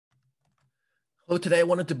Hello, today I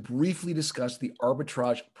wanted to briefly discuss the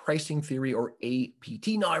arbitrage pricing theory, or APT.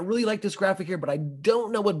 Now, I really like this graphic here, but I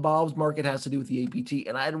don't know what Bob's market has to do with the APT,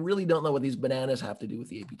 and I really don't know what these bananas have to do with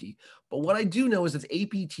the APT. But what I do know is that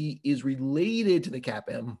APT is related to the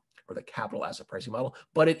CAPM, or the capital asset pricing model,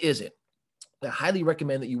 but it isn't. I highly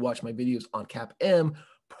recommend that you watch my videos on CAPM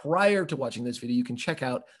prior to watching this video. You can check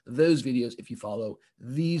out those videos if you follow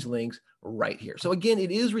these links right here. So again, it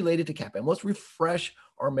is related to CAPM. Let's refresh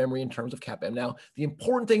our memory in terms of CAPM. Now, the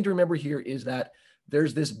important thing to remember here is that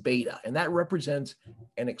there's this beta, and that represents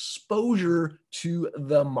an exposure to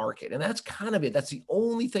the market. And that's kind of it. That's the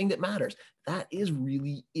only thing that matters. That is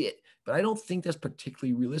really it. But I don't think that's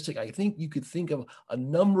particularly realistic. I think you could think of a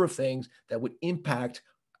number of things that would impact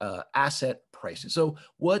asset prices. So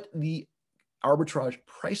what the arbitrage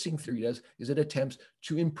pricing theory does is it attempts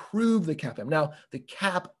to improve the CAPM. Now, the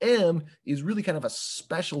CAPM is really kind of a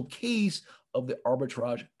special case of the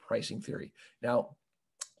arbitrage pricing theory. Now,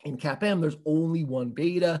 in CAPM, there's only one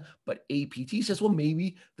beta, but APT says, well,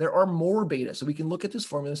 maybe there are more beta. So we can look at this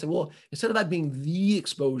formula and say, well, instead of that being the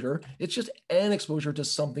exposure, it's just an exposure to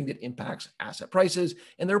something that impacts asset prices.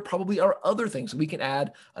 And there probably are other things. So we can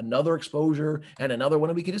add another exposure and another one,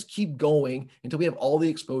 and we can just keep going until we have all the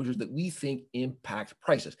exposures that we think impact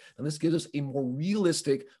prices. And this gives us a more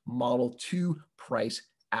realistic model to price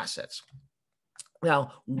assets.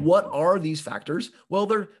 Now, what are these factors? Well,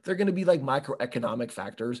 they're going to be like microeconomic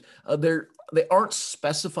factors. They aren't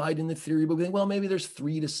specified in the theory, but we think, well, maybe there's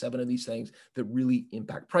 3 to 7 of these things that really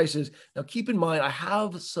impact prices. Now, keep in mind, I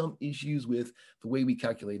have some issues with the way we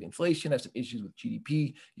calculate inflation. I have some issues with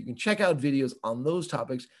GDP. You can check out videos on those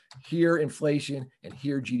topics. Here, inflation, and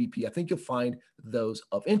here, GDP. I think you'll find those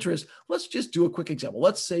of interest. Let's just do a quick example.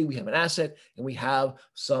 Let's say we have an asset and we have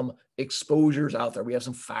some exposures out there. We have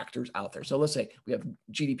some factors out there. So let's say we have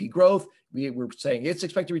GDP growth. We're saying its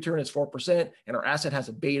expected return is 4%, and our asset has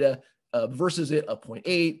a beta versus it of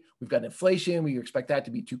 0.8. We've got inflation. We expect that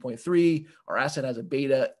to be 2.3. Our asset has a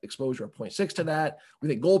beta exposure of 0.6 to that. We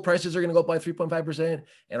think gold prices are going to go up by 3.5%,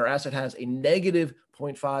 and our asset has a negative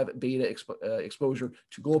 0.5 beta exposure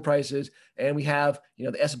to gold prices. And we have,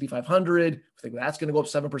 the S&P 500. We think that's going to go up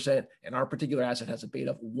 7%, and our particular asset has a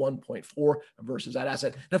beta of 1.4 versus that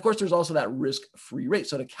asset. And of course, there's also that risk-free rate.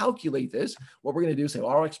 So to calculate this, what we're going to do is say, well,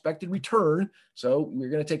 our expected return. So we're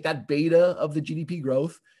going to take that beta of the GDP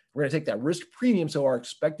growth. We're going to take that risk premium, so our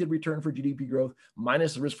expected return for GDP growth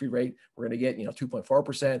minus the risk-free rate, we're going to get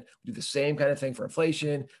 2.4%. We do the same kind of thing for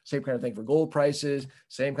inflation, same kind of thing for gold prices,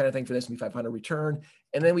 same kind of thing for the S&P 500 return.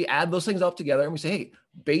 And then we add those things up together and we say, hey,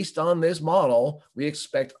 based on this model, we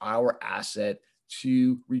expect our asset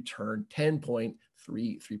to return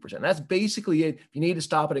 10.33%. That's basically it. If you need to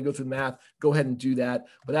stop it and go through the math, go ahead and do that.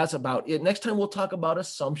 But that's about it. Next time we'll talk about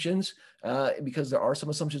assumptions because there are some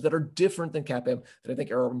assumptions that are different than CAPM that I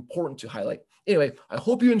think are important to highlight. Anyway, I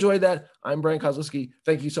hope you enjoyed that. I'm Brian Kozlowski.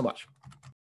 Thank you so much.